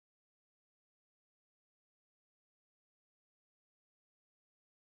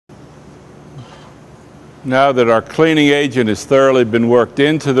Now that our cleaning agent has thoroughly been worked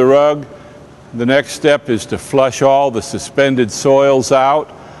into the rug, the next step is to flush all the suspended soils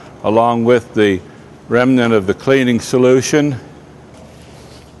out along with the remnant of the cleaning solution.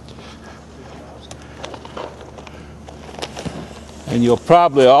 And you'll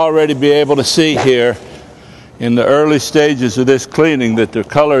probably already be able to see here in the early stages of this cleaning that the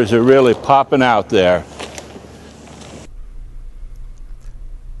colors are really popping out there.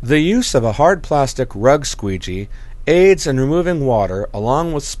 The use of a hard plastic rug squeegee aids in removing water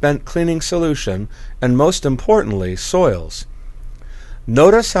along with spent cleaning solution and, most importantly, soils.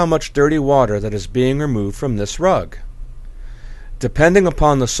 Notice how much dirty water that is being removed from this rug. Depending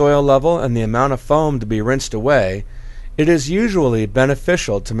upon the soil level and the amount of foam to be rinsed away, it is usually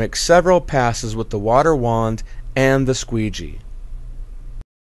beneficial to make several passes with the water wand and the squeegee.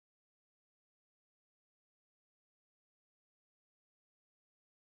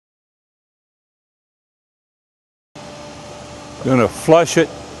 Going to flush it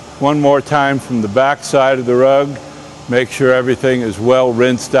one more time from the back side of the rug. Make sure everything is well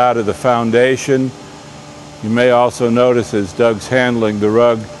rinsed out of the foundation. You may also notice as Doug's handling the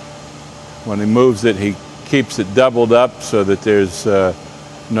rug, when he moves it, he keeps it doubled up so that there's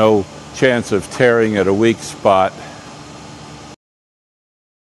no chance of tearing at a weak spot.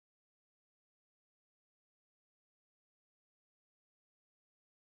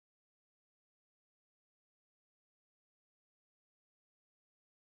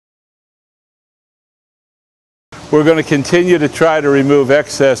 We're going to continue to try to remove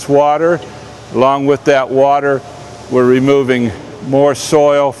excess water. Along with that water, we're removing more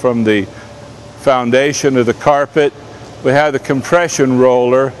soil from the foundation of the carpet. We have the compression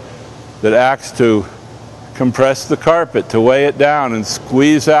roller that acts to compress the carpet, to weigh it down and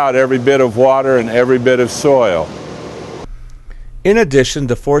squeeze out every bit of water and every bit of soil. In addition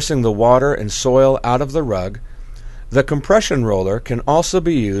to forcing the water and soil out of the rug, the compression roller can also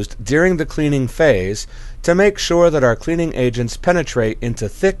be used during the cleaning phase to make sure that our cleaning agents penetrate into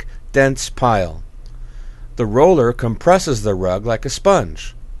thick, dense pile. The roller compresses the rug like a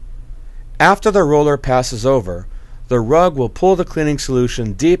sponge. After the roller passes over, the rug will pull the cleaning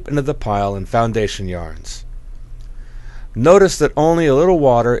solution deep into the pile and foundation yarns. Notice that only a little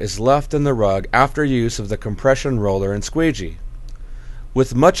water is left in the rug after use of the compression roller and squeegee.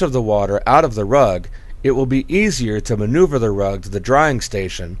 With much of the water out of the rug, it will be easier to maneuver the rug to the drying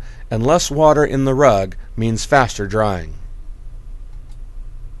station, and less water in the rug means faster drying.